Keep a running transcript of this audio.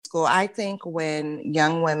school, I think when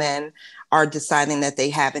young women are deciding that they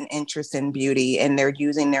have an interest in beauty and they're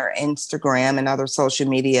using their Instagram and other social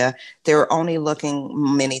media, they're only looking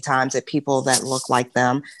many times at people that look like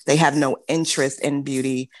them. They have no interest in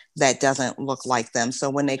beauty that doesn't look like them. So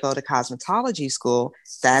when they go to cosmetology school,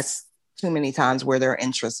 that's too many times where their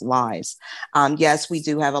interest lies. Yes, we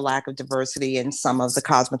do have a lack of diversity in some of the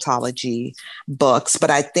cosmetology books, but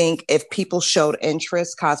I think if people showed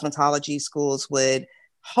interest, cosmetology schools would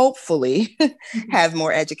hopefully have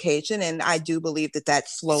more education. And I do believe that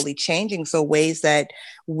that's slowly changing. So ways that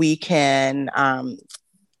we can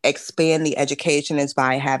expand the education is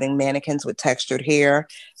by having mannequins with textured hair,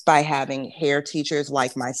 by having hair teachers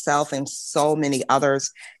like myself and so many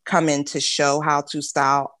others come in to show how to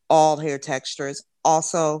style all hair textures.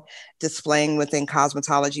 Also displaying within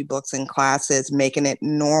cosmetology books and classes, making it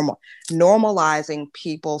normalizing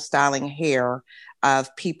people styling hair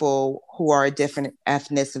of people who are a different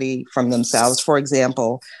ethnicity from themselves. For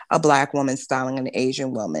example, a Black woman styling an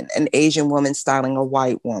Asian woman styling a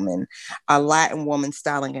white woman, a Latin woman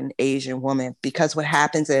styling an Asian woman. Because what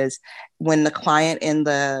happens is when the client and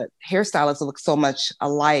the hairstylist look so much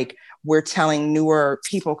alike, we're telling newer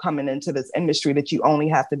people coming into this industry that you only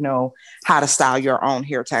have to know how to style your own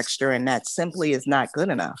hair texture, and that simply is not good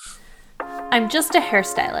enough. I'm just a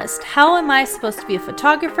hairstylist. How am I supposed to be a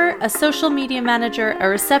photographer, a social media manager, a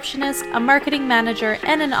receptionist, a marketing manager,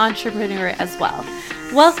 and an entrepreneur as well?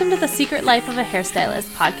 Welcome to the Secret Life of a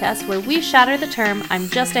Hairstylist podcast, where we shatter the term I'm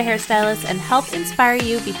just a hairstylist and help inspire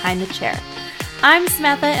you behind the chair. I'm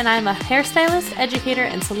Samantha, and I'm a hairstylist, educator,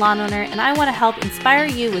 and salon owner, and I want to help inspire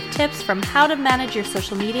you with tips from how to manage your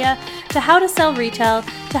social media, to how to sell retail,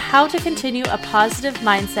 to how to continue a positive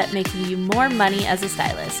mindset making you more money as a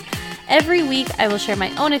stylist. Every week, I will share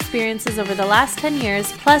my own experiences over the last 10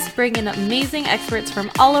 years, plus bring in amazing experts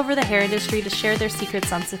from all over the hair industry to share their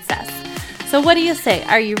secrets on success. So what do you say?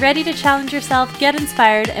 Are you ready to challenge yourself, get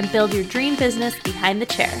inspired, and build your dream business behind the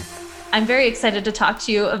chair? I'm very excited to talk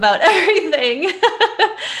to you about everything.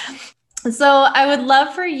 So I would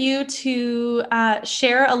love for you to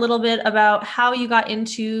share a little bit about how you got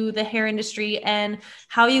into the hair industry and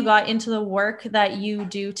how you got into the work that you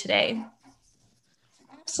do today.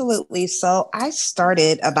 Absolutely. So I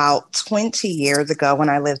started about 20 years ago when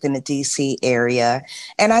I lived in the DC area,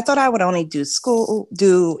 and I thought I would only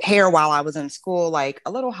do hair while I was in school, like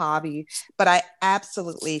a little hobby, but I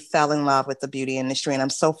absolutely fell in love with the beauty industry, and I'm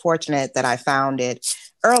so fortunate that I found it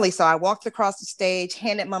early. So I walked across the stage,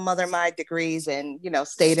 handed my mother my degrees, and,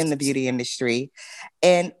 stayed in the beauty industry.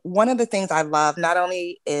 And one of the things I love not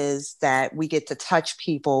only is that we get to touch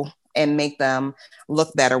people and make them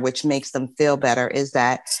look better, which makes them feel better, is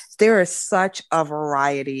that there is such a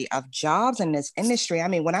variety of jobs in this industry. I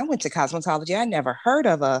mean, when I went to cosmetology, I never heard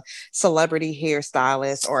of a celebrity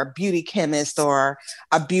hairstylist or a beauty chemist or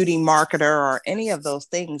a beauty marketer or any of those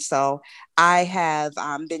things. So I have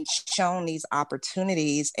been shown these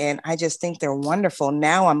opportunities, and I just think they're wonderful.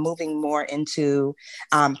 Now I'm moving more into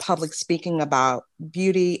public speaking about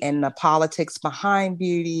beauty and the politics behind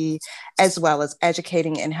beauty, as well as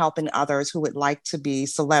educating and helping others who would like to be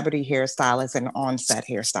celebrity hairstylists and on-set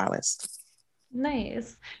hairstylists.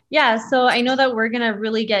 Nice. Yeah. So I know that we're going to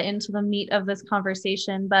really get into the meat of this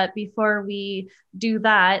conversation, but before we do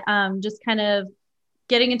that, just kind of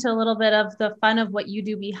getting into a little bit of the fun of what you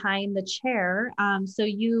do behind the chair. So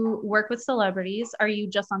you work with celebrities. Are you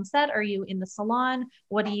just on set? Are you in the salon?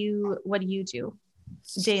 What do you do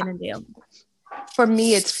day in and day out? For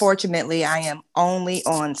me, it's fortunately, I am only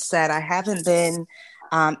on set. I haven't been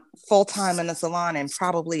full-time in the salon in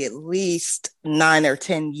probably at least 9 or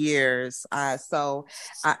 10 years. So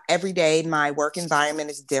every day my work environment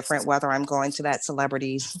is different, whether I'm going to that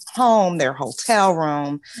celebrity's home, their hotel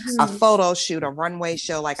room, a photo shoot, a runway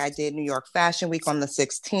show like I did New York Fashion Week on the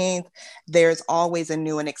 16th. There's always a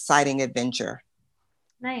new and exciting adventure.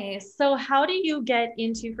 Nice. So how do you get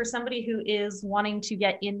into, for somebody who is wanting to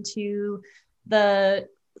get into the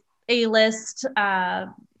A-list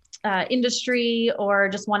industry or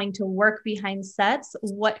just wanting to work behind sets,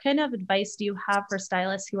 what kind of advice do you have for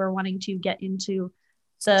stylists who are wanting to get into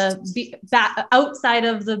the outside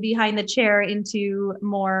of the behind the chair into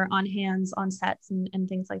more on hands on sets and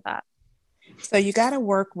things like that? So you got to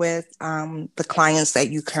work with the clients that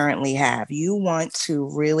you currently have. You want to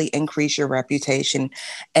really increase your reputation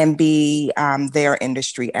and be their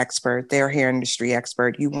industry expert, their hair industry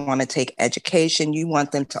expert. You want to take education. You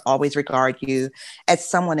want them to always regard you as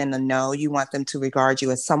someone in the know. You want them to regard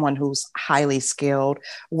you as someone who's highly skilled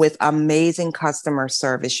with amazing customer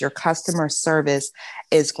service. Your customer service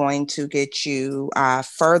is going to get you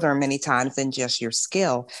further many times than just your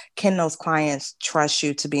skill. Can those clients trust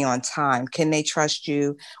you to be on time? Can they trust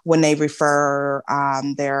you when they refer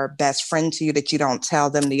their best friend to you that you don't tell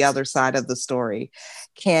them the other side of the story?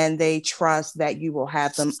 Can they trust that you will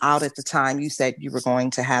have them out at the time you said you were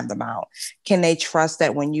going to have them out? Can they trust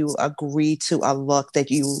that when you agree to a look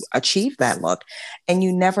that you achieve that look? And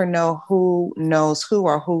you never know who knows who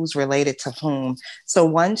or who's related to whom. So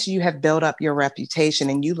once you have built up your reputation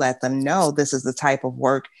and you let them know this is the type of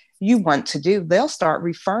work you want to do, they'll start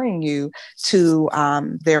referring you to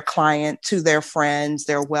their client, to their friends,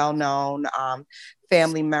 their well-known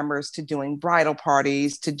family members, to doing bridal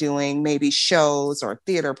parties, to doing maybe shows or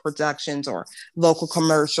theater productions or local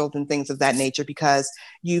commercials and things of that nature, because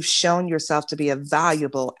you've shown yourself to be a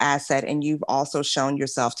valuable asset and you've also shown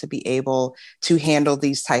yourself to be able to handle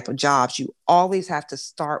these type of jobs. You always have to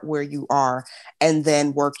start where you are and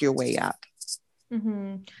then work your way up.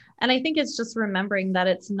 Mm-hmm. And I think it's just remembering that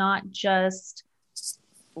it's not just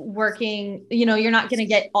working, you're not going to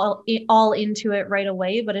get all into it right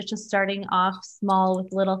away, but it's just starting off small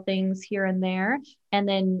with little things here and there. And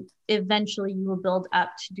then eventually you will build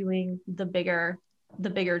up to doing the bigger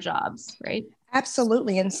jobs, right?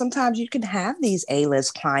 Absolutely. And sometimes you can have these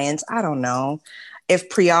A-list clients. I don't know if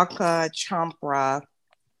Priyanka Chopra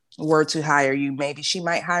were to hire you, maybe she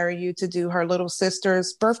might hire you to do her little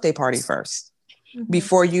sister's birthday party first. Mm-hmm.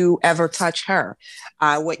 Before you ever touch her.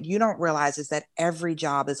 What you don't realize is that every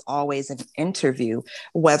job is always an interview,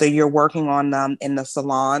 whether you're working on them in the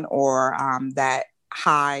salon or that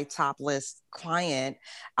high top list client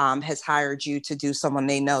has hired you to do someone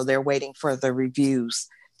they know. They're waiting for the reviews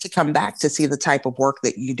to come back to see the type of work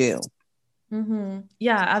that you do. Mm-hmm.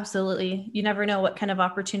 Yeah, absolutely. You never know what kind of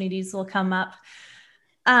opportunities will come up.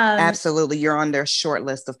 Absolutely. You're on their short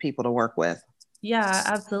list of people to work with. Yeah,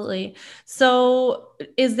 absolutely. So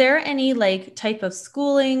is there any type of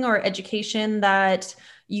schooling or education that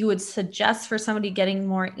you would suggest for somebody getting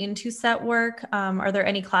more into set work? Are there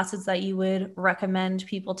any classes that you would recommend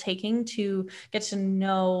people taking to get to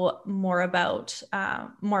know more about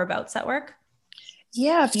set work?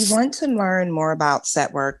 Yeah, if you want to learn more about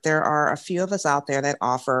set work, there are a few of us out there that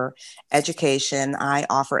offer education. I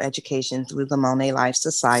offer education through the Monet Life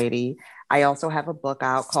Society. I also have a book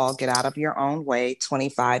out called Get Out of Your Own Way,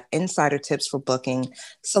 25 Insider Tips for Booking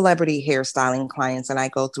Celebrity Hairstyling Clients. And I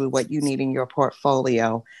go through what you need in your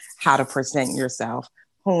portfolio, how to present yourself,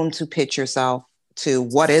 whom to pitch yourself to,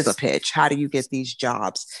 what is a pitch, how do you get these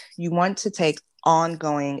jobs. You want to take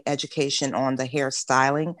ongoing education on the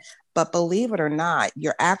hairstyling. But believe it or not,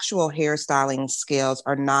 your actual hairstyling skills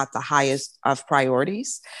are not the highest of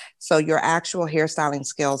priorities. So your actual hairstyling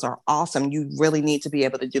skills are awesome. You really need to be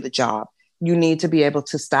able to do the job. You need to be able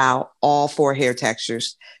to style all 4 hair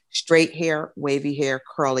textures: straight hair, wavy hair,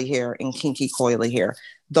 curly hair, and kinky coily hair.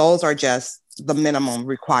 Those are just the minimum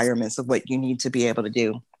requirements of what you need to be able to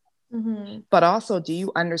do. Mm-hmm. But also, do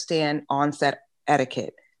you understand on-set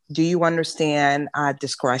etiquette? Do you understand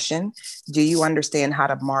discretion? Do you understand how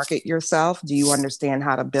to market yourself? Do you understand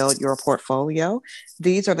how to build your portfolio?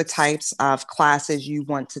 These are the types of classes you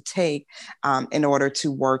want to take in order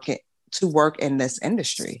to work in this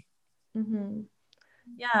industry. Mm-hmm.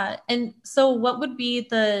 Yeah. And so what would be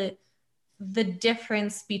the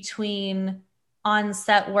difference between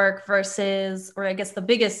on-set work versus, or I guess the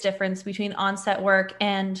biggest difference between on-set work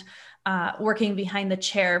and working behind the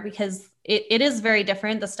chair? Because it is very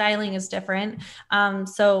different. The styling is different.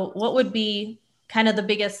 So what would be kind of the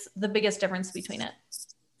biggest difference between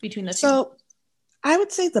the two? So I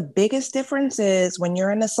would say the biggest difference is when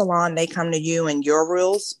you're in a salon, they come to you and your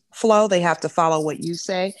rules flow. They have to follow what you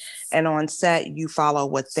say. And on set, you follow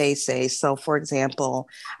what they say. So for example,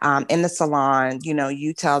 in the salon,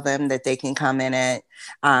 you tell them that they can come in at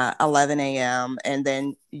 11 a.m. and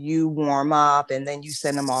then you warm up and then you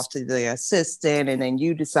send them off to the assistant and then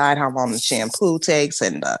you decide how long the shampoo takes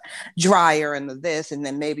and the dryer and the this, and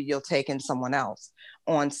then maybe you'll take in someone else.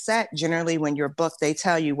 On set, generally when you're booked, they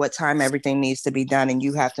tell you what time everything needs to be done and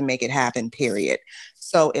you have to make it happen, period.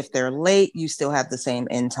 So if they're late, you still have the same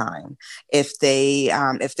end time. If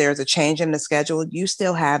there's a change in the schedule, you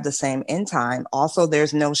still have the same end time. Also,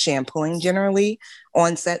 there's no shampooing generally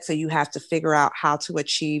on set. So you have to figure out how to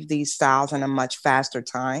achieve these styles in a much faster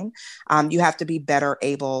time. You have to be better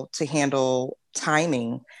able to handle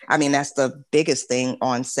timing. I mean, that's the biggest thing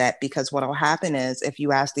on set, because what will happen is if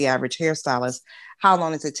you ask the average hairstylist, how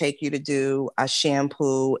long does it take you to do a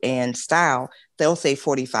shampoo and style? They'll say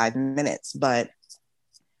 45 minutes, but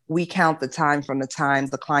we count the time from the time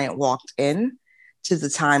the client walked in to the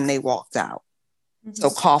time they walked out. Mm-hmm. So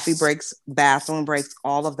coffee breaks, bathroom breaks,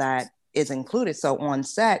 all of that is included. So on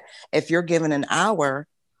set, if you're given an hour,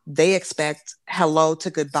 they expect hello to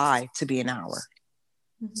goodbye to be an hour.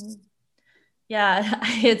 Mm-hmm. Yeah,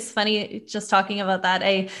 it's funny just talking about that.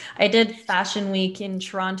 I did Fashion Week in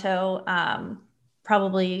Toronto,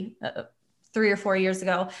 probably 3 or 4 years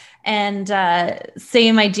ago. And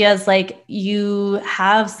same ideas, like you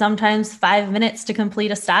have sometimes 5 minutes to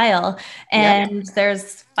complete a style, and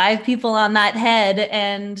there's 5 people on that head.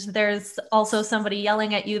 And there's also somebody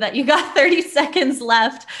yelling at you that you got 30 seconds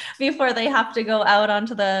left before they have to go out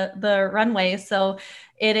onto the runway. So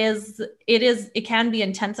it can be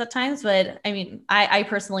intense at times, but I mean, I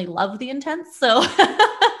personally love the intense. So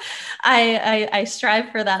I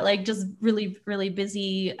strive for that, like just really, really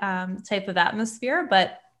busy type of atmosphere.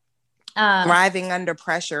 But thriving under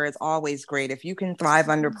pressure is always great. If you can thrive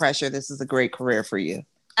under pressure, this is a great career for you.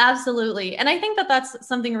 Absolutely. And I think that that's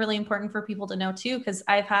something really important for people to know too, because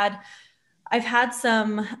I've had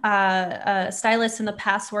some stylists in the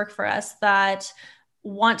past work for us that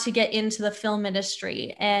want to get into the film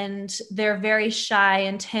industry, and they're very shy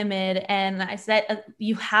and timid. And I said,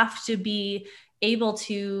 you have to be able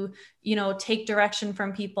to, take direction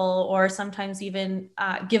from people, or sometimes even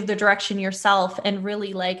give the direction yourself, and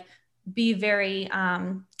really like be very,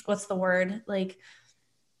 what's the word? Like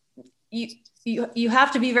you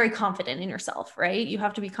have to be very confident in yourself, right? You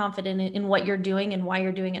have to be confident in what you're doing and why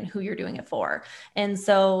you're doing it and who you're doing it for. And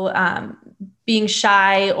so being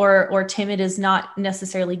shy or timid is not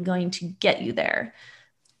necessarily going to get you there.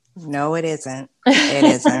 No, it isn't. It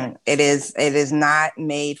isn't. It is not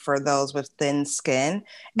made for those with thin skin.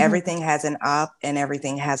 Mm-hmm. Everything has an up and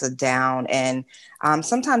everything has a down. And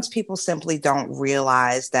sometimes people simply don't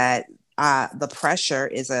realize that the pressure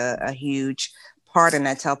is a huge part. And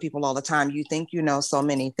I tell people all the time, you think you know so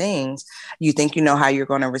many things. You think you know how you're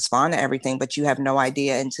going to respond to everything, but you have no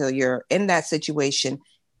idea until you're in that situation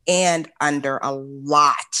and under a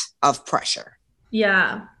lot of pressure.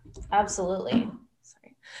 Yeah, absolutely.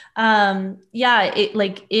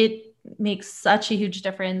 It makes such a huge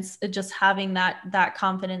difference, just having that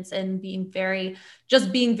confidence and being very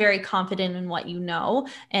confident in what you know,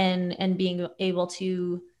 and being able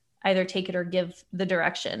to either take it or give the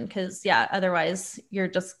direction. Because otherwise you're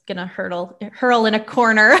just gonna hurl in a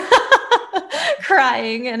corner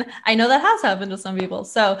crying. And I know that has happened to some people.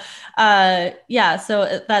 So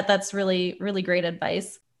so that's really, really great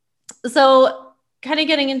advice. So kind of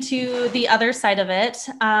getting into the other side of it,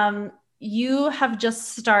 you have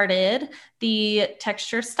just started the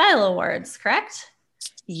Texture Style Awards, correct?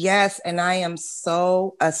 Yes, and I am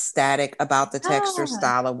so ecstatic about the Texture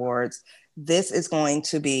Style Awards. This is going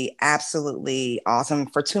to be absolutely awesome.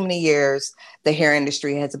 For too many years, the hair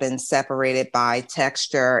industry has been separated by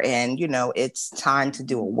texture, and it's time to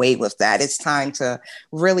do away with that. It's time to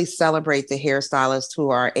really celebrate the hairstylists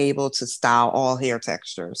who are able to style all hair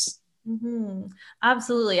textures. Mm-hmm.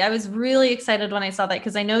 Absolutely. I was really excited when I saw that,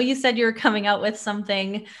 because I know you said you were coming out with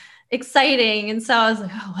something exciting. And so I was like,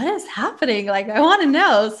 oh, what is happening? Like, I want to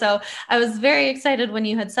know. So I was very excited when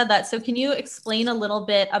you had said that. So can you explain a little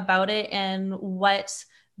bit about it and what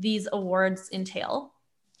these awards entail?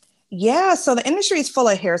 Yeah, so the industry is full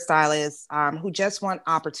of hairstylists who just want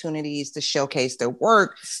opportunities to showcase their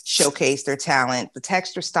work, showcase their talent. The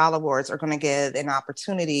Texture Style Awards are going to give an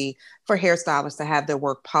opportunity for hairstylists to have their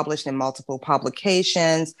work published in multiple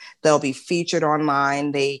publications. They'll be featured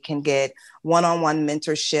online. They can get one-on-one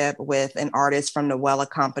mentorship with an artist from the Wella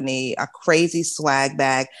Company, a crazy swag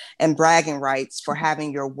bag, and bragging rights for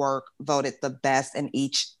having your work voted the best in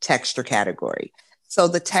each texture category. So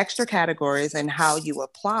the texture categories and how you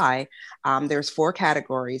apply, there's 4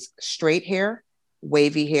 categories: straight hair,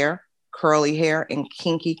 wavy hair, curly hair, and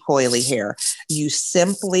kinky coily hair. You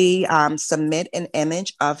simply submit an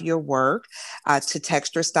image of your work to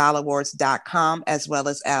texturestyleawards.com, as well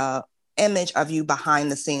as image of you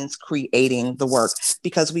behind the scenes creating the work,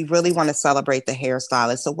 because we really want to celebrate the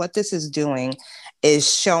hairstylist. So what this is doing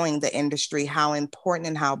is showing the industry how important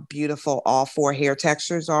and how beautiful all 4 hair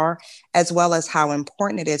textures are, as well as how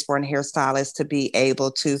important it is for a hairstylist to be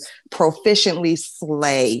able to proficiently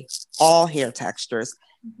slay all hair textures.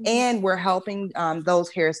 And we're helping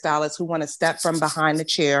those hairstylists who want to step from behind the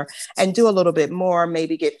chair and do a little bit more,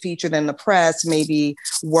 maybe get featured in the press, maybe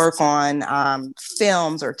work on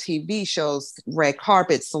films or TV shows, red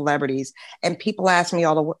carpet, celebrities. And people ask me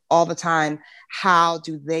all the time, how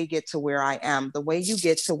do they get to where I am? The way you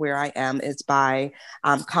get to where I am is by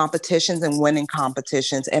competitions and winning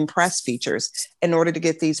competitions and press features. In order to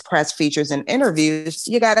get these press features and interviews,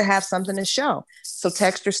 you got to have something to show. So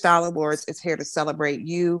Texture Style Awards is here to celebrate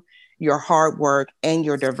you, your hard work, and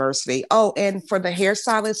your diversity. Oh, and for the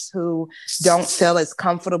hairstylists who don't feel as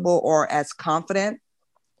comfortable or as confident,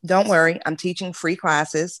 don't worry, I'm teaching free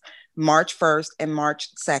classes March 1st and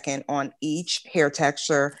March 2nd on each hair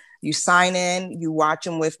texture. You sign in, you watch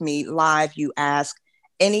them with me live, you ask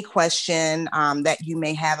any question that you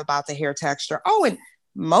may have about the hair texture. Oh, and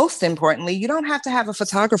most importantly, you don't have to have a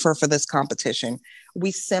photographer for this competition.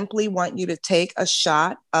 We simply want you to take a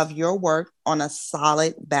shot of your work on a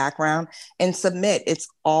solid background and submit. It's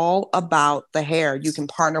all about the hair. You can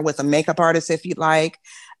partner with a makeup artist if you'd like,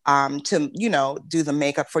 to, do the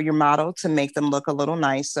makeup for your model to make them look a little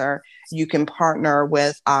nicer. You can partner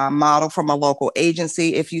with a model from a local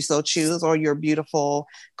agency if you so choose, or your beautiful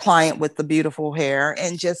client with the beautiful hair,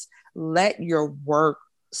 and just let your work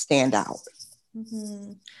stand out.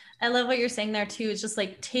 Mm-hmm. I love what you're saying there too. It's just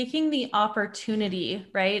like taking the opportunity,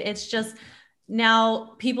 right? It's just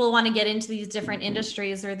now people want to get into these different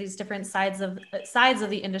industries or these different sides of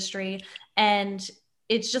the industry. And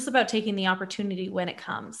it's just about taking the opportunity when it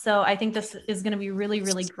comes. So I think this is going to be really,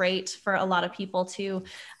 really great for a lot of people to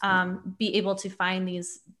be able to find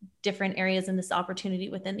these different areas in this opportunity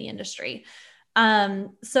within the industry.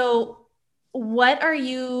 So what are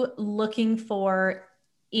you looking for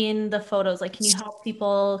in the photos? Like, can you help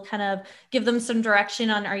people kind of give them some direction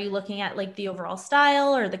on, are you looking at like the overall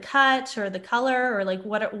style or the cut or the color, or like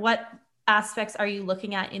what aspects are you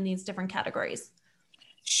looking at in these different categories?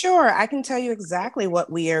 Sure, I can tell you exactly what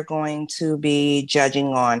we are going to be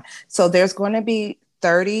judging on. So there's going to be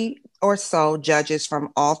 30 or so judges from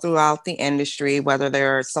all throughout the industry, whether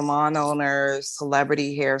they're salon owners,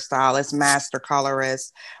 celebrity hairstylists, master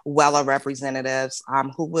colorists, Wella representatives,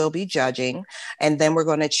 who will be judging. And then we're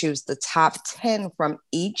going to choose the top 10 from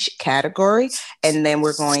each category. And then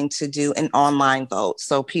we're going to do an online vote.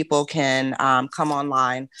 So people can come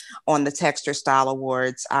online on the Texture Style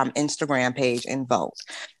Awards Instagram page and vote.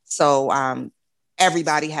 So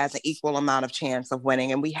everybody has an equal amount of chance of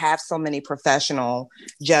winning. And we have so many professional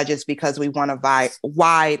judges because we want a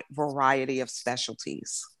wide variety of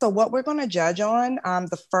specialties. So what we're going to judge on,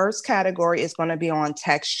 the first category is going to be on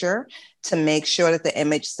texture, to make sure that the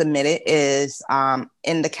image submitted is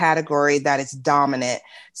in the category that is dominant.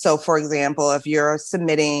 So for example, if you're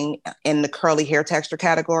submitting in the curly hair texture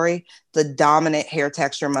category, the dominant hair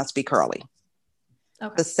texture must be curly.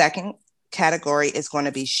 Okay. The second category is going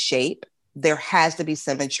to be shape. There has to be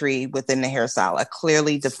symmetry within the hairstyle, a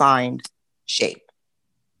clearly defined shape.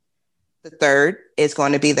 The third is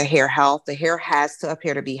going to be the hair health. The hair has to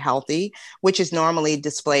appear to be healthy, which is normally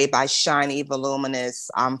displayed by shiny, voluminous,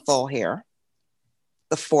 full hair.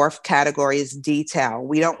 The fourth category is detail.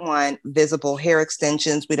 We don't want visible hair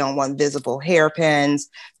extensions. We don't want visible hairpins,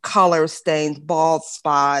 color stains, bald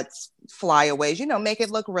spots, flyaways. Make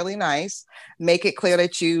it look really nice. Make it clear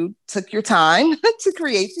that you took your time to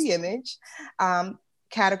create the image.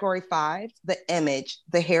 Category 5, the image.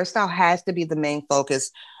 The hairstyle has to be the main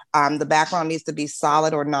focus. The background needs to be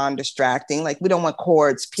solid or non-distracting. Like, we don't want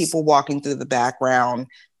cords, people walking through the background,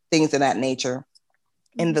 things of that nature.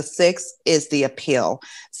 And the 6th is the appeal.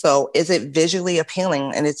 So is it visually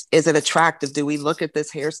appealing, and is it attractive? Do we look at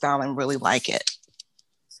this hairstyle and really like it?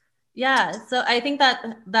 Yeah. So I think that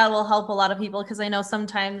will help a lot of people, because I know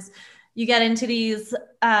sometimes you get into these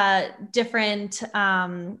different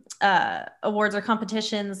awards or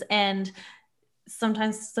competitions, and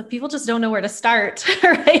sometimes people just don't know where to start,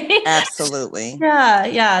 right? Absolutely.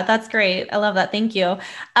 Yeah, that's great. I love that. Thank you.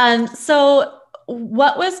 So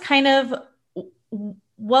what was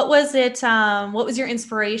your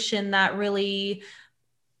inspiration that really,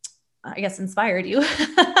 I guess, inspired you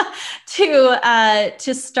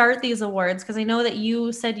to start these awards? Because I know that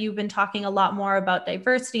you said you've been talking a lot more about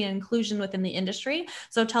diversity and inclusion within the industry.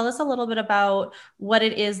 So tell us a little bit about what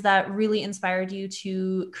it is that really inspired you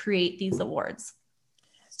to create these awards.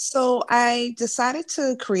 So I decided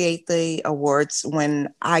to create the awards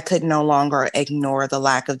when I could no longer ignore the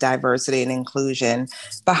lack of diversity and inclusion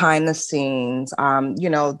behind the scenes.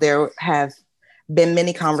 There have been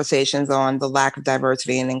many conversations on the lack of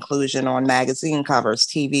diversity and inclusion on magazine covers,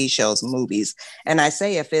 TV shows, movies. And I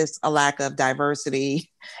say, if it's a lack of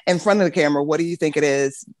diversity in front of the camera, what do you think it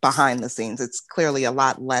is behind the scenes? It's clearly a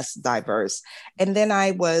lot less diverse. And then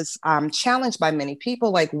I was challenged by many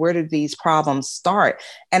people, like, where did these problems start?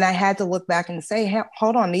 And I had to look back and say, hey,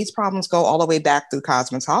 hold on, these problems go all the way back through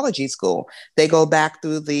cosmetology school. They go back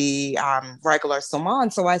through the regular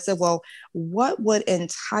salon. So I said, well, what would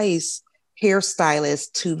entice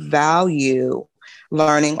hairstylists to value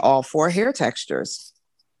learning all four hair textures?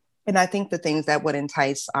 And I think the things that would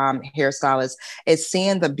entice hairstylists is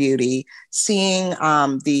seeing the beauty, seeing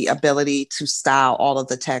the ability to style all of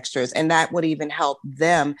the textures. And that would even help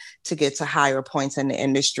them to get to higher points in the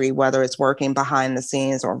industry, whether it's working behind the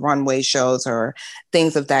scenes or runway shows or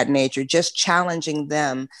things of that nature, just challenging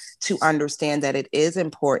them to understand that it is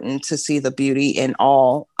important to see the beauty in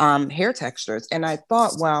all hair textures. And I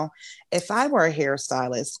thought, well, if I were a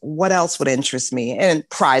hairstylist, what else would interest me? And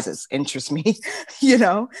prizes interest me,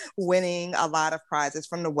 winning a lot of prizes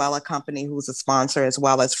from the Wella Company, who's a sponsor, as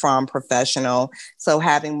well as from Professional. So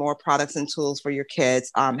having more products and tools for your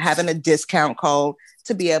kids, having a discount code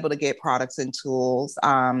to be able to get products and tools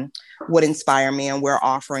would inspire me. And we're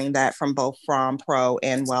offering that from both From Pro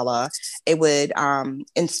and Wella. It would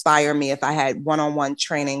inspire me if I had one-on-one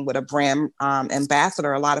training with a brand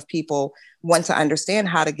ambassador. A lot of people want to understand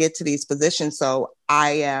how to get to these positions. So I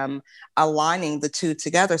am aligning the two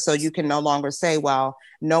together, so you can no longer say, well,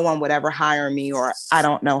 no one would ever hire me, or I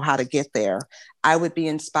don't know how to get there. I would be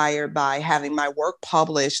inspired by having my work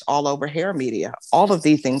published all over hair media. All of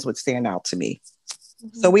these things would stand out to me.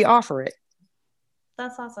 Mm-hmm. So we offer it.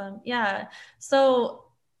 That's awesome. Yeah. So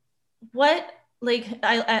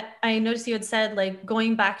I noticed you had said, like,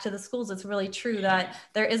 going back to the schools, it's really true that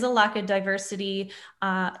there is a lack of diversity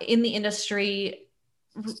in the industry.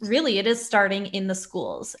 Really, it is starting in the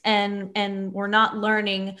schools, and we're not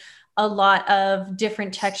learning a lot of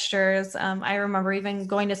different textures. I remember even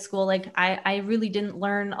going to school, like I really didn't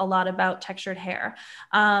learn a lot about textured hair.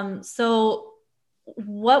 So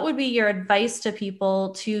what would be your advice to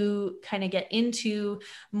people to kind of get into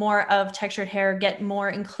more of textured hair, get more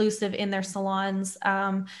inclusive in their salons,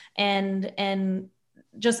 and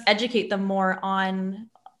just educate them more on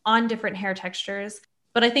different hair textures?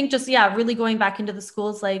 But I think just, really going back into the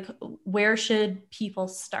schools, like, where should people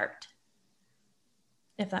start?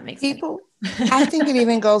 If that makes sense. I think it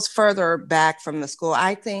even goes further back from the school.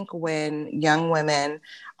 I think when young women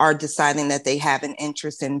are deciding that they have an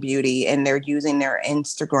interest in beauty and they're using their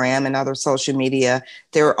Instagram and other social media,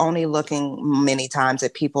 they're only looking many times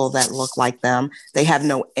at people that look like them. They have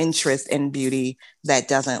no interest in beauty that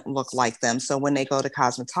doesn't look like them. So when they go to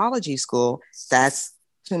cosmetology school, that's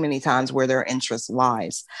too many times where their interest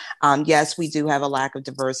lies. Yes, we do have a lack of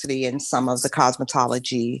diversity in some of the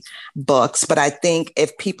cosmetology books, but I think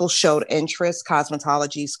if people showed interest,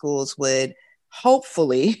 cosmetology schools would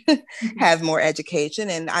hopefully have more education.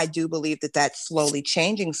 And I do believe that that's slowly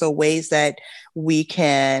changing. So ways that we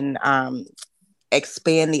can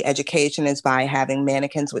expand the education is by having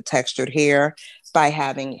mannequins with textured hair, by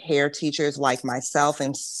having hair teachers like myself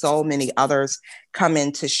and so many others come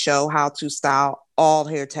in to show how to style all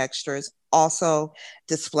hair textures. Also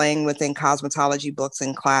displaying within cosmetology books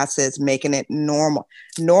and classes, making it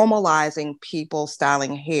normalizing people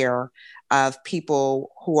styling hair of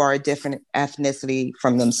people who are a different ethnicity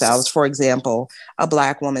from themselves. For example, a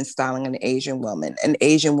Black woman styling an Asian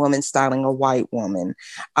woman styling a white woman,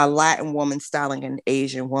 a Latin woman styling an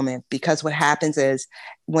Asian woman. Because what happens is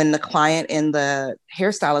when the client and the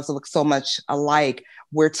hairstylist look so much alike,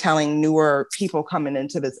 we're telling newer people coming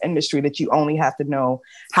into this industry that you only have to know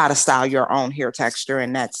how to style your own hair texture.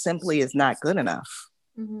 And that simply is not good enough.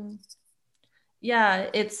 Mm-hmm. Yeah,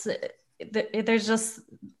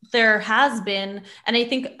 there has been, and I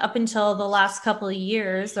think up until the last couple of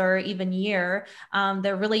years or even year,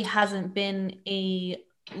 there really hasn't been a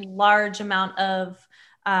large amount of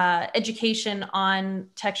education on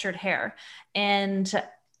textured hair. And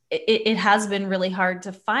it has been really hard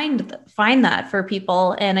to find that for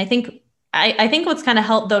people. And I think what's kind of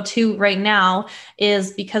helped though too right now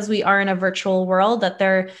is because we are in a virtual world,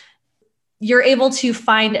 that you're able to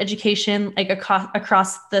find education like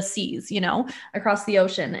across the seas, across the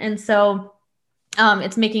ocean. And so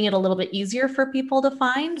it's making it a little bit easier for people to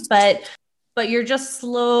find, but you're just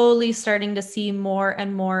slowly starting to see more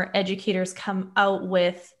and more educators come out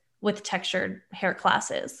with textured hair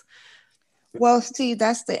classes. Well, see,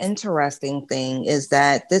 that's the interesting thing is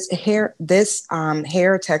that hair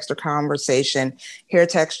texture conversation, hair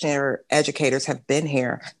texture educators have been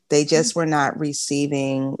here. They just were not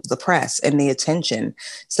receiving the press and the attention.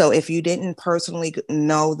 So if you didn't personally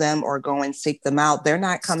know them or go and seek them out, they're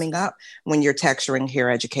not coming up when you're texturing hair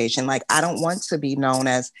education. Like, I don't want to be known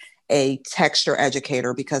as a texture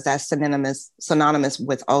educator because that's synonymous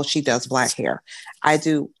with, oh, she does black hair. I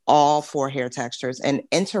do all four hair textures. And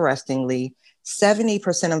interestingly,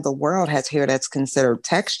 70% of the world has hair that's considered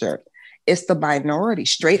textured. It's the minority.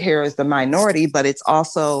 Straight hair is the minority, but it's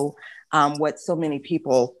also what so many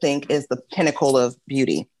people think is the pinnacle of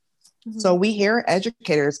beauty. Mm-hmm. So we hair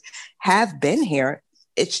educators have been here.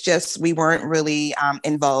 It's just we weren't really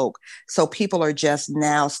in vogue. So people are just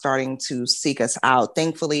now starting to seek us out.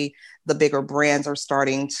 Thankfully, the bigger brands are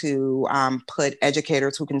starting to put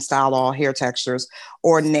educators who can style all hair textures,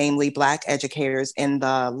 or namely Black educators, in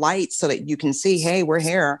the light so that you can see, hey, we're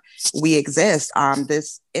here, we exist.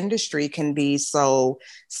 This industry can be so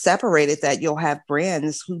separated that you'll have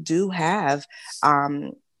brands who do have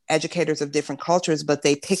educators of different cultures, but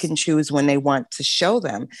they pick and choose when they want to show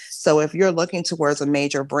them. So if you're looking towards a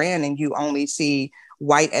major brand and you only see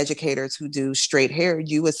white educators who do straight hair,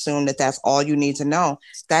 you assume that that's all you need to know.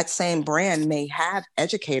 That same brand may have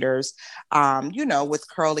educators, with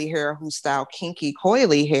curly hair who style kinky,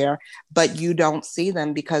 coily hair, but you don't see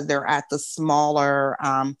them because they're at the smaller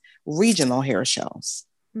regional hair shows,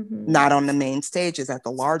 not on the main stages at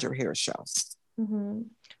the larger hair shows. Mm-hmm.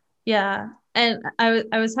 Yeah. And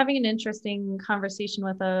I was having an interesting conversation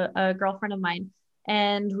with a girlfriend of mine,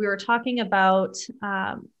 and we were talking about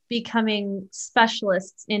becoming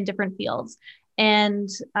specialists in different fields. And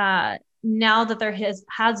now that there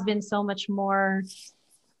has been so much more,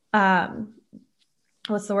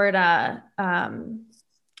 what's the word?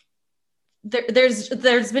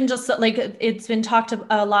 There's been just like, it's been talked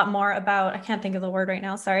a lot more about, I can't think of the word right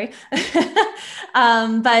now, sorry.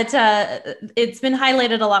 But it's been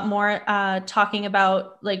highlighted a lot more, talking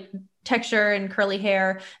about like texture and curly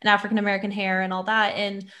hair and African-American hair and all that.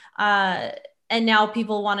 And now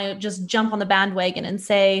people want to just jump on the bandwagon and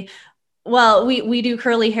say, well, we do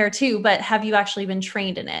curly hair too, but have you actually been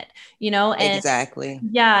trained in it? And exactly.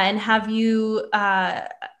 Yeah. And have you,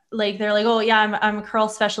 like, they're like, oh yeah, I'm a curl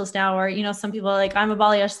specialist now. Or, some people are like, I'm a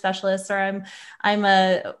balayage specialist, or I'm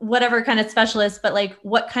a whatever kind of specialist, but like,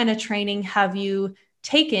 what kind of training have you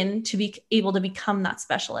taken to be able to become that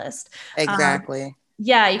specialist? Exactly.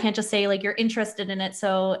 Yeah. You can't just say like, you're interested in it.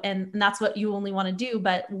 So, and that's what you only want to do,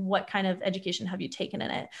 but what kind of education have you taken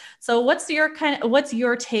in it? So what's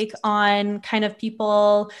your take on kind of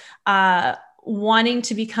people, wanting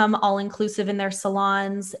to become all-inclusive in their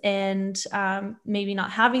salons and maybe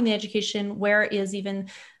not having the education? Where is even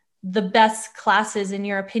the best classes, in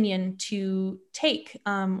your opinion, to take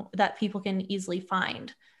that people can easily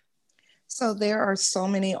find? So there are so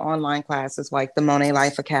many online classes, like the Monet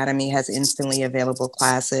Life Academy has instantly available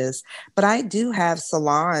classes, but I do have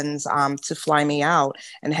salons to fly me out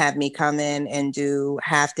and have me come in and do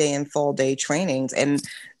half day and full day trainings. And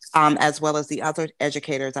as well as the other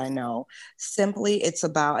educators I know. Simply, it's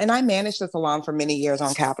about, and I managed the salon for many years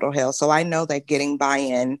on Capitol Hill, so I know that getting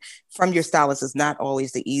buy-in from your stylist is not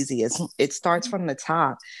always the easiest. It starts from the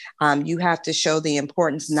top. You have to show the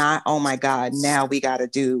importance, not, oh my God, now we got to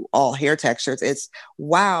do all hair textures. It's,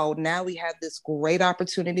 wow, now we have this great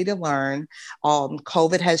opportunity to learn.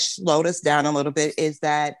 COVID has slowed us down a little bit. Is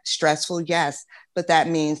that stressful? Yes, but that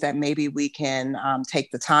means that maybe we can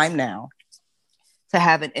take the time now to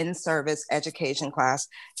have an in-service education class,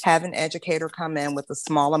 have an educator come in with a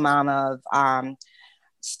small amount of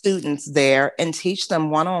students there and teach them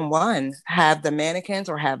one-on-one, have the mannequins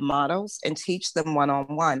or have models and teach them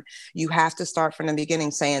one-on-one. You have to start from the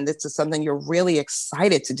beginning saying this is something you're really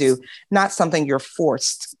excited to do, not something you're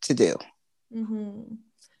forced to do. Mm-hmm.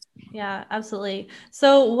 Yeah, absolutely.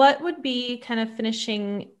 So what would be, kind of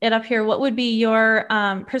finishing it up here, what would be your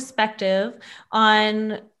perspective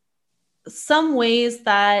on some ways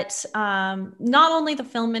that not only the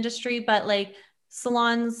film industry, but like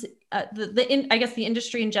salons, I guess the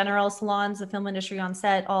industry in general, salons, the film industry on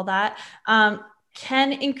set, all that,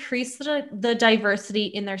 can increase the diversity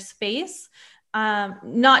in their space,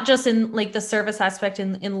 not just in like the service aspect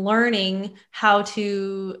in learning how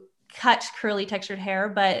to cut curly textured hair,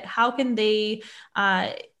 but how can they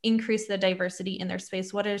increase the diversity in their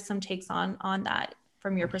space? What are some takes on that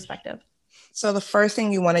from your perspective? So the first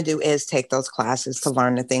thing you want to do is take those classes to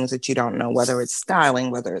learn the things that you don't know, whether it's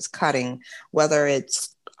styling, whether it's cutting, whether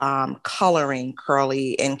it's coloring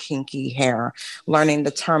curly and kinky hair, learning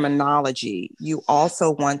the terminology. You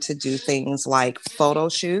also want to do things like photo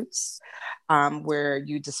shoots. where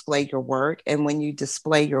you display your work. And when you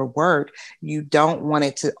display your work, you don't want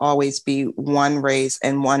it to always be one race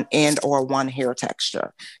and one hair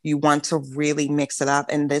texture. You want to really mix it up.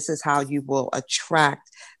 And this is how you will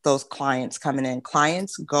attract those clients coming in.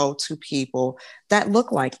 Clients go to people that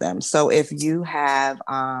look like them. So if you have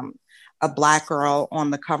a Black girl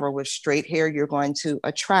on the cover with straight hair, you're going to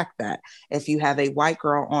attract that. If you have a white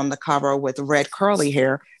girl on the cover with red curly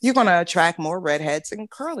hair, you're going to attract more redheads and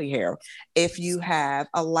curly hair. If you have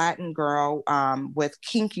a Latin girl with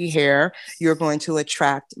kinky hair, you're going to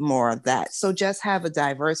attract more of that. So just have a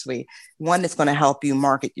diversity. One, it's going to help you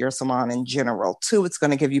market your salon in general. Two, it's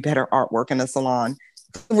going to give you better artwork in the salon.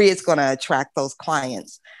 Three, it's going to attract those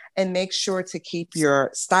clients. And make sure to keep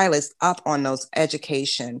your stylist up on those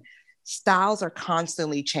education. Styles are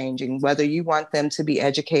constantly changing, whether you want them to be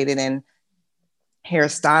educated in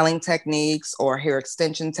hairstyling techniques or hair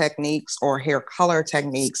extension techniques or hair color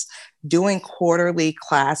techniques. Doing quarterly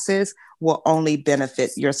classes will only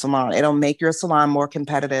benefit your salon. It'll make your salon more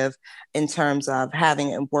competitive in terms of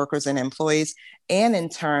having workers and employees, and in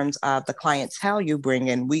terms of the clientele you bring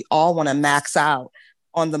in. We all want to max out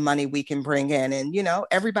on the money we can bring in. And, you know,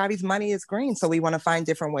 everybody's money is green. So we want to find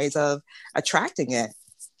different ways of attracting it.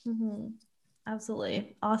 Mm-hmm.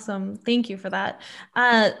 Absolutely. Awesome. Thank you for that.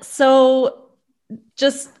 So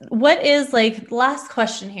just what is, like, last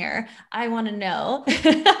question here I want to know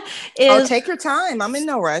is, take your time. I'm in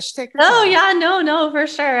no rush. Take your time. Oh yeah, no, for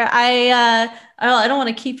sure. I don't want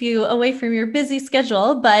to keep you away from your busy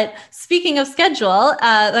schedule, but speaking of schedule,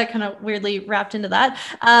 that kind of weirdly wrapped into that.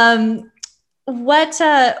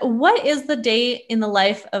 What is the day in the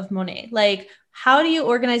life of Monet? Like, how do you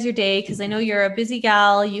organize your day? Because I know you're a busy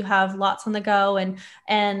gal, you have lots on the go,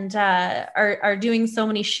 and are doing so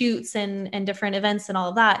many shoots and different events and all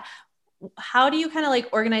of that. How do you kind of like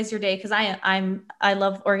organize your day? Because I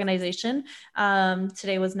love organization.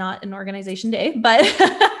 Today was not an organization day, but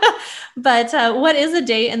what is a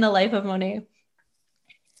day in the life of Monet?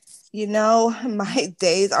 You know, my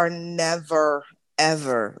days are never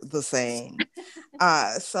ever the same.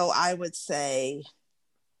 So I would say,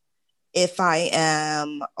 if I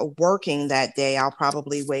am working that day, I'll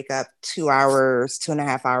probably wake up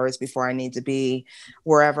 2.5 hours before I need to be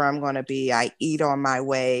wherever I'm going to be. I eat on my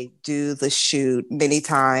way, do the shoot. Many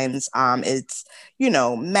times it's, you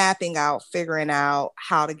know, mapping out, figuring out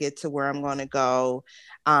how to get to where I'm going to go.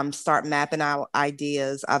 Start mapping out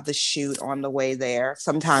ideas of the shoot on the way there,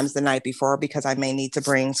 sometimes the night before, because I may need to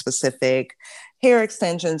bring specific hair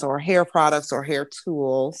extensions or hair products or hair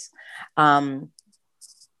tools.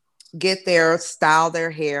 Get there, style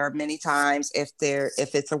their hair. Many times, if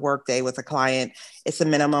it's a work day with a client, it's a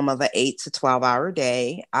minimum of an 8 to 12 hour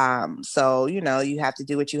day. So, you know, you have to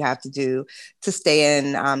do what you have to do to stay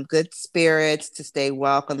in good spirits, to stay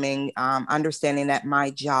welcoming, understanding that my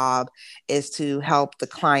job is to help the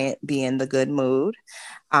client be in the good mood.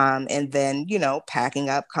 And then, you know, packing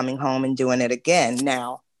up, coming home and doing it again.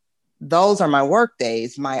 Now, those are my work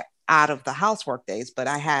days, my out of the house work days, but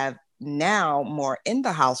I have now more in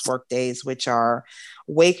the house work days, which are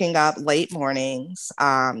waking up late mornings,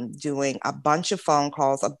 doing a bunch of phone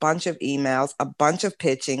calls, a bunch of emails, a bunch of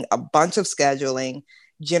pitching, a bunch of scheduling,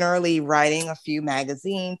 generally writing a few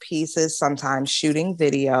magazine pieces, sometimes shooting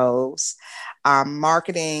videos,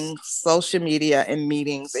 marketing, social media, and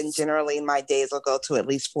meetings. And generally my days will go to at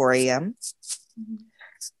least 4 a.m.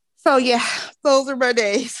 So yeah, those are my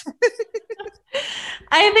days.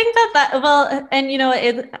 I think well, and you know,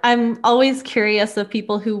 I'm always curious of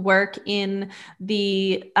people who work in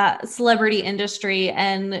the celebrity industry,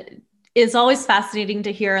 and it's always fascinating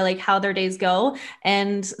to hear like how their days go.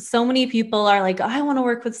 And so many people are like, oh, I want to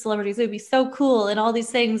work with celebrities. It would be so cool and all these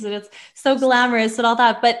things. And it's so glamorous and all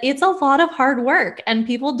that, but it's a lot of hard work and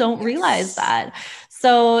people don't realize that.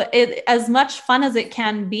 So as much fun as it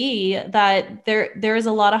can be, that there is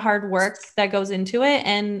a lot of hard work that goes into it,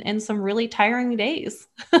 and some really tiring days.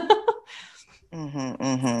 Mm-hmm,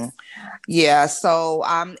 mm-hmm. Yeah. So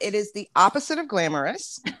it is the opposite of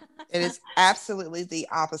glamorous. It is absolutely the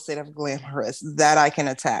opposite of glamorous, that I can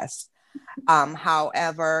attest.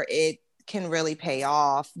 However, it can really pay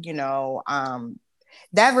off, you know.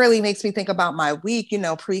 That really makes me think about my week. You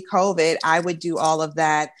know, pre-COVID, I would do all of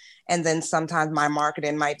that. And then sometimes my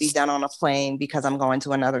marketing might be done on a plane because I'm going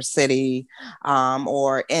to another city,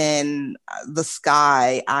 or in the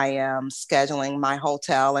sky, I am scheduling my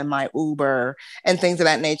hotel and my Uber and things of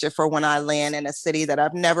that nature for when I land in a city that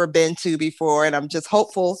I've never been to before. And I'm just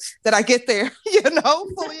hopeful that I get there, you know,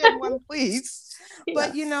 fully in one place. Yeah.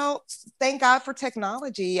 But, you know, thank God for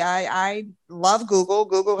technology. I love Google.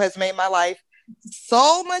 Google has made my life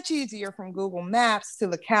so much easier from Google Maps to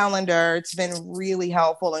the calendar. It's been really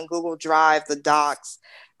helpful in Google Drive, the docs.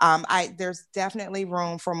 There's definitely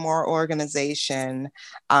room for more organization.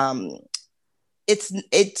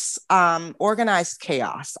 It's organized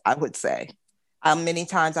chaos, I would say. Many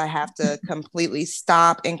times I have to completely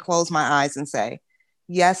stop and close my eyes and say,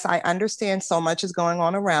 yes, I understand so much is going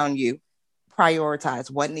on around you.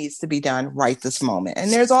 Prioritize what needs to be done right this moment.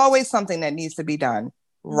 And there's always something that needs to be done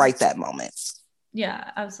right that moment.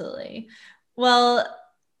 Yeah, absolutely. Well,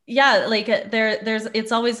 yeah, like there's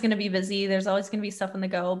it's always going to be busy. There's always going to be stuff on the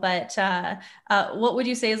go. But what would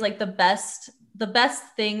you say is like the best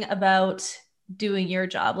thing about doing your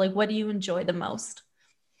job? Like, what do you enjoy the most?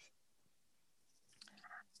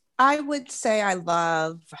 I would say I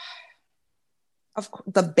love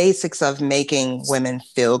the basics of making women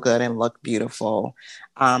feel good and look beautiful.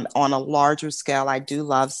 On a larger scale, I do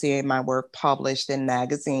love seeing my work published in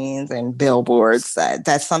magazines and billboards.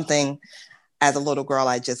 That's something as a little girl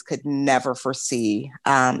I just could never foresee.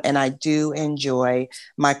 And I do enjoy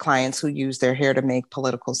my clients who use their hair to make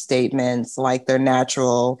political statements, like their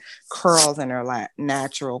natural curls and their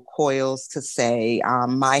natural coils to say,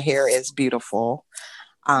 my hair is beautiful.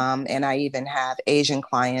 And I even have Asian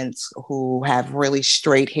clients who have really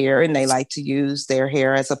straight hair and they like to use their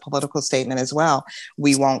hair as a political statement as well.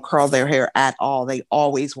 We won't curl their hair at all. They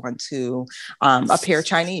always want to appear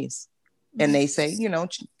Chinese. And they say,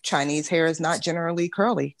 Chinese hair is not generally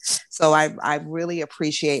curly. So I really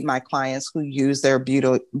appreciate my clients who use their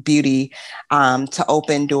beauty to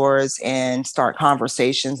open doors and start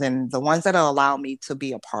conversations, and the ones that allow me to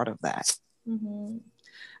be a part of that. Mm-hmm.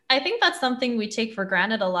 I think that's something we take for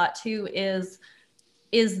granted a lot too, is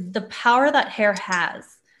the power that hair has.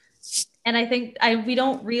 And I think we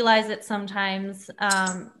don't realize it sometimes,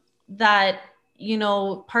 that,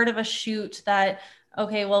 part of a shoot that,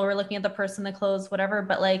 okay, well, we're looking at the person, the clothes, whatever,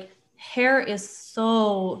 but like hair is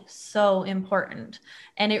so, so important.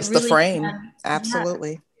 And it's really the frame.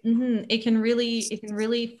 Absolutely. Yeah, mm-hmm, it can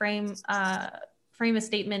really frame a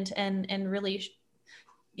statement and really,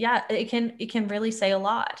 it can really say a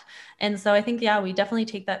lot. And so I think, we definitely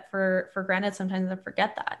take that for granted sometimes and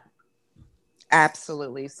forget that.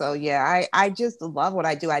 Absolutely. So I just love what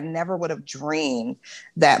I do. I never would have dreamed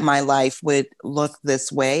that my life would look this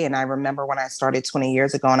way. And I remember when I started 20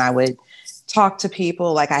 years ago and I would talk to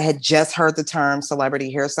people, like I had just heard the term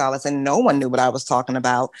celebrity hairstylist and no one knew what I was talking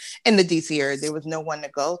about in the DC area. There was no one to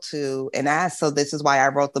go to and ask. So this is why I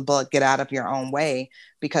wrote the book, Get Out of Your Own Way,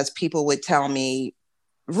 because people would tell me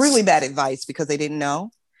really bad advice because they didn't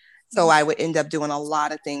know. So I would end up doing a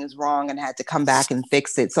lot of things wrong and had to come back and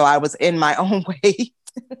fix it. So I was in my own way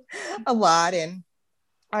a lot. And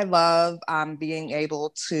I love being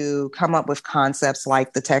able to come up with concepts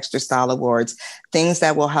like the Texture Style Awards, things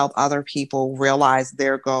that will help other people realize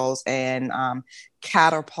their goals and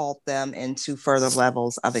catapult them into further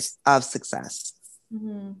levels of success.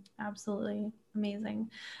 Mm-hmm. Absolutely. Amazing.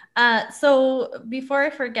 So before I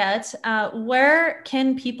forget, where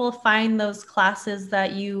can people find those classes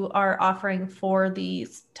that you are offering for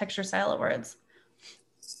these Texture Style Awards?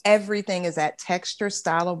 Everything is at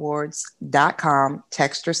texturestyleawards.com,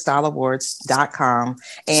 texturestyleawards.com,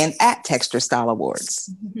 and at Texture Style Awards.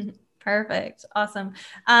 Perfect. Awesome.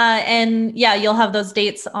 And you'll have those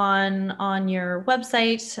dates on your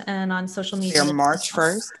website and on social media. They're March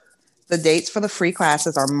 1st. The dates for the free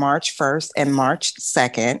classes are March 1st and March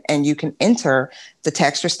 2nd, and you can enter the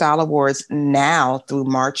Texture Style Awards now through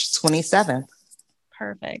March 27th.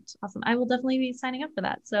 Perfect. Awesome. I will definitely be signing up for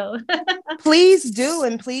that. So please do.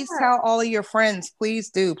 And please tell all of your friends. Please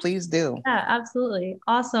do. Please do. Yeah, absolutely.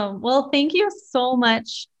 Awesome. Well, thank you so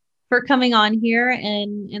much for coming on here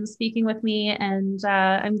and speaking with me. And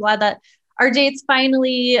I'm glad that our dates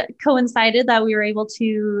finally coincided, that we were able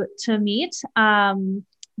to meet.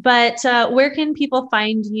 But where can people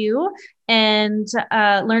find you and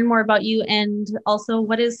learn more about you, and also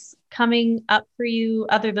what is coming up for you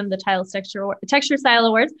other than the Texture Style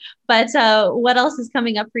Awards? But what else is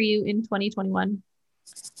coming up for you in 2021?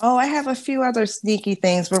 Oh, I have a few other sneaky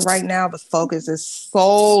things, but right now the focus is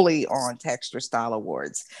solely on Texture Style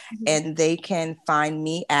Awards, and they can find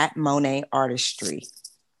me at Monet Artistry.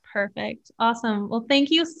 Perfect. Awesome. Well, thank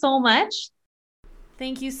you so much.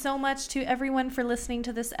 Thank you so much to everyone for listening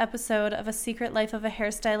to this episode of A Secret Life of a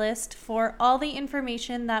Hairstylist. For all the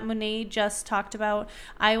information that Monet just talked about,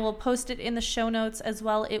 I will post it in the show notes as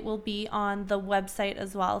well. It will be on the website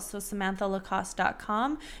as well, so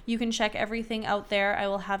samanthalacoste.com. You can check everything out there. I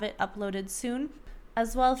will have it uploaded soon.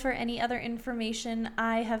 As well, for any other information,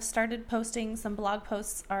 I have started posting. Some blog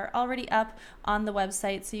posts are already up on the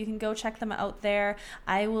website, so you can go check them out there.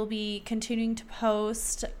 I will be continuing to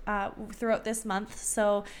post throughout this month,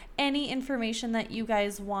 so any information that you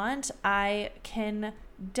guys want, I can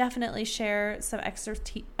definitely share some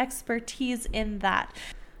expertise in that.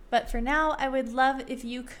 But for now, I would love if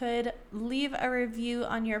you could leave a review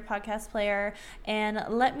on your podcast player and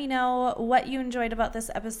let me know what you enjoyed about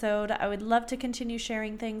this episode. I would love to continue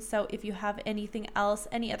sharing things. So if you have anything else,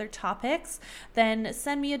 any other topics, then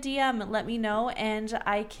send me a DM, let me know, and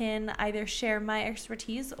I can either share my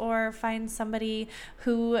expertise or find somebody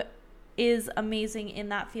who is amazing in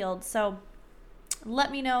that field. So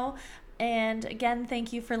let me know. And again,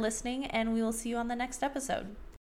 thank you for listening, and we will see you on the next episode.